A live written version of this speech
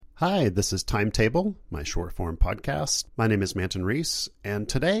Hi, this is Timetable, my short form podcast. My name is Manton Reese, and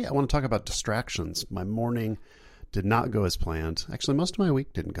today I want to talk about distractions. My morning did not go as planned. Actually, most of my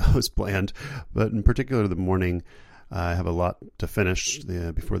week didn't go as planned, but in particular the morning, I have a lot to finish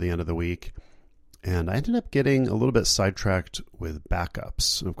before the end of the week. And I ended up getting a little bit sidetracked with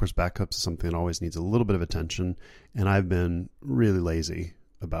backups. And of course, backups is something that always needs a little bit of attention, and I've been really lazy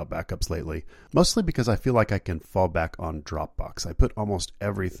about backups lately, mostly because I feel like I can fall back on Dropbox. I put almost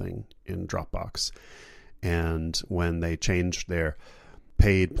everything in Dropbox. And when they changed their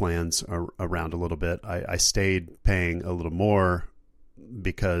paid plans around a little bit, I stayed paying a little more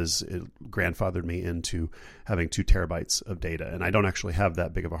because it grandfathered me into having 2 terabytes of data. And I don't actually have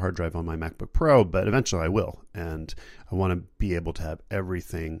that big of a hard drive on my MacBook Pro, but eventually I will. And I want to be able to have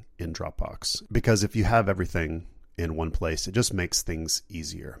everything in Dropbox, because if you have everything in one place, it just makes things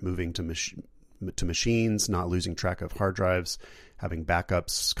easier. Moving to machines, not losing track of hard drives, having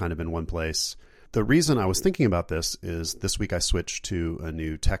backups kind of in one place. The reason I was thinking about this is this week I switched to a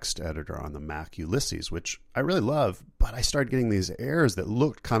new text editor on the Mac, Ulysses, which I really love, but I started getting these errors that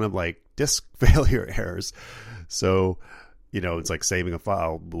looked kind of like disk failure errors. So, it's like saving a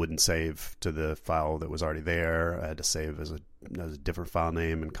file wouldn't save to the file that was already there. I had to save as a different file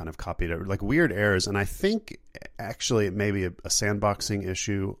name and kind of copied it, like weird errors. And I think actually it may be a sandboxing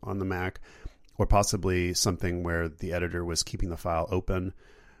issue on the Mac, or possibly something where the editor was keeping the file open.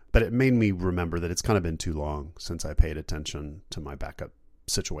 But it made me remember that it's kind of been too long since I paid attention to my backup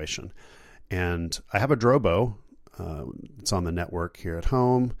situation. And I have a Drobo. It's on the network here at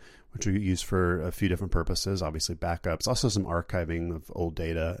home, which we use for a few different purposes. Obviously backups, also some archiving of old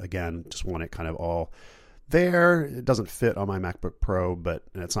data. Again, just want it kind of all there. It doesn't fit on my MacBook Pro, but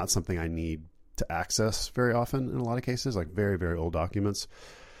it's not something I need to access very often in a lot of cases, like very, very old documents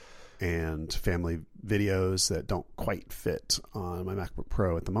and family videos that don't quite fit on my MacBook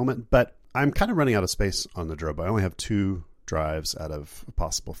Pro at the moment. But I'm kind of running out of space on the Drobo. I only have 2 drives out of a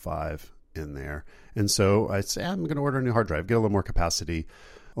possible 5 in there. And so I say, I'm going to order a new hard drive, get a little more capacity,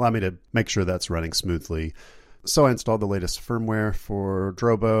 allow me to make sure that's running smoothly. So I installed the latest firmware for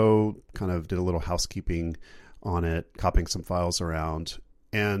Drobo, kind of did a little housekeeping on it, copying some files around.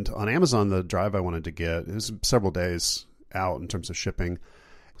 And on Amazon, the drive I wanted to get, it was several days out in terms of shipping.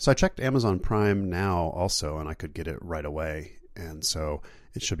 So I checked Amazon Prime now also, and I could get it right away. And so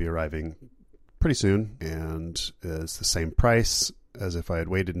it should be arriving pretty soon, and is the same price as if I had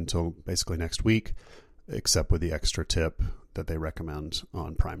waited until basically next week, except with the extra tip that they recommend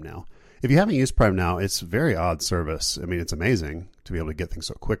on Prime Now. If you haven't used Prime Now, it's a very odd service. I mean, it's amazing to be able to get things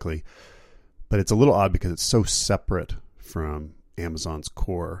so quickly, but it's a little odd because it's so separate from Amazon's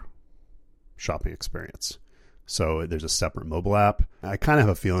core shopping experience. So there's a separate mobile app. I kind of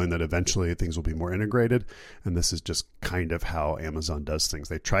have a feeling that eventually things will be more integrated, and this is just kind of how Amazon does things.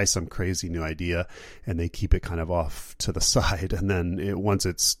 They try some crazy new idea, and they keep it kind of off to the side, and then once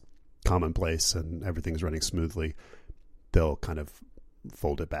it's commonplace and everything's running smoothly, they'll kind of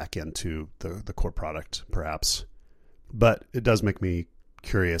fold it back into the core product, perhaps. But it does make me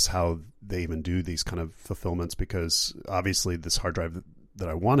curious how they even do these kind of fulfillments, because obviously this hard drive that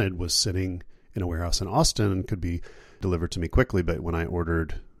I wanted was sitting in a warehouse in Austin and could be delivered to me quickly. But when I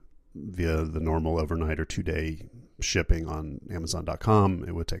ordered via the normal overnight or 2-day shipping on Amazon.com,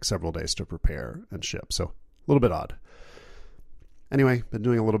 it would take several days to prepare and ship. So a little bit odd. Anyway, been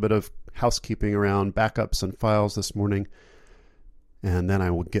doing a little bit of housekeeping around backups and files this morning. And then I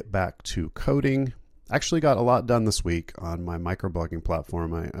will get back to coding. Actually got a lot done this week on my microblogging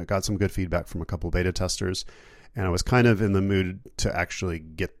platform. I got some good feedback from a couple beta testers, and I was kind of in the mood to actually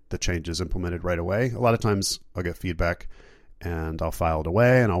get the changes implemented right away. A lot of times I'll get feedback and I'll file it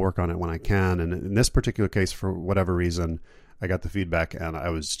away and I'll work on it when I can. And in this particular case, for whatever reason, I got the feedback and I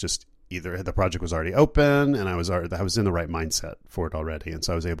was just either the project was already open and I was in the right mindset for it already. And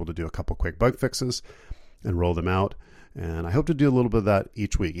so I was able to do a couple quick bug fixes and roll them out. And I hope to do a little bit of that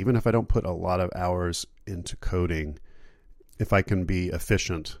each week, even if I don't put a lot of hours into coding. If I can be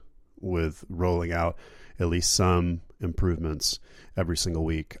efficient with rolling out at least some improvements every single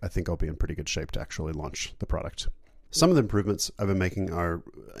week, I think I'll be in pretty good shape to actually launch the product. Some of the improvements I've been making are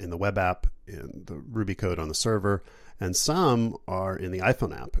in the web app, in the Ruby code on the server, and some are in the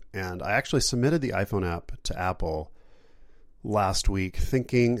iPhone app. And I actually submitted the iPhone app to Apple last week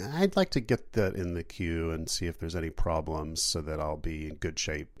thinking I'd like to get that in the queue and see if there's any problems so that I'll be in good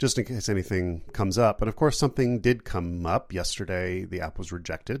shape just in case anything comes up. And of course, something did come up yesterday. The app was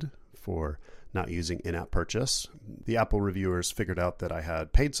rejected for not using in-app purchase. The Apple reviewers figured out that I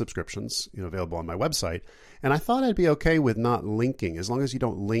had paid subscriptions, available on my website, and I thought I'd be okay with not linking, as long as you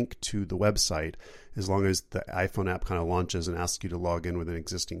don't link to the website, as long as the iPhone app kind of launches and asks you to log in with an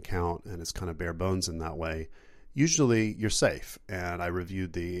existing account, and it's kind of bare bones in that way. Usually you're safe. And I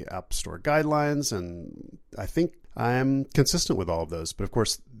reviewed the App Store guidelines, and I think I'm consistent with all of those. But of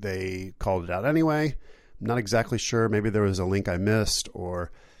course, they called it out anyway. I'm not exactly sure. Maybe there was a link I missed, or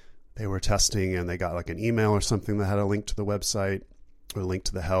they were testing and they got like an email or something that had a link to the website or a link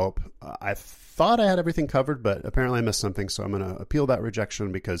to the help. I thought I had everything covered, but apparently I missed something. So I'm going to appeal that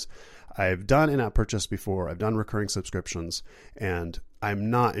rejection, because I've done in-app purchase before. I've done recurring subscriptions, and I'm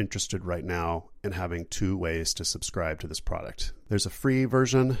not interested right now in having two ways to subscribe to this product. There's a free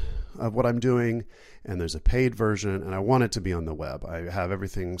version of what I'm doing, and there's a paid version, and I want it to be on the web. I have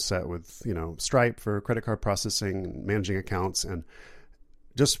everything set with, Stripe for credit card processing, managing accounts, and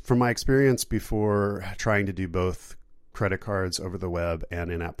just from my experience before trying to do both credit cards over the web and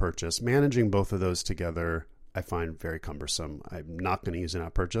in-app purchase, managing both of those together I find very cumbersome. I'm not going to use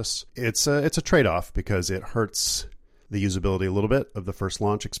in-app purchase. It's a trade-off, because it hurts the usability a little bit of the first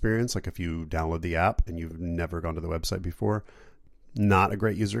launch experience. Like if you download the app and you've never gone to the website before, not a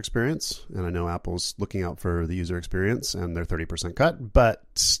great user experience. And I know Apple's looking out for the user experience and their 30% cut,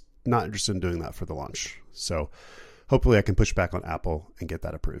 but not interested in doing that for the launch. So hopefully I can push back on Apple and get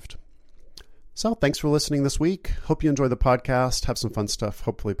that approved. So thanks for listening this week. Hope you enjoy the podcast. Have some fun stuff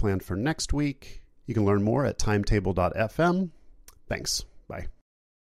hopefully planned for next week. You can learn more at timetable.fm. Thanks. Bye.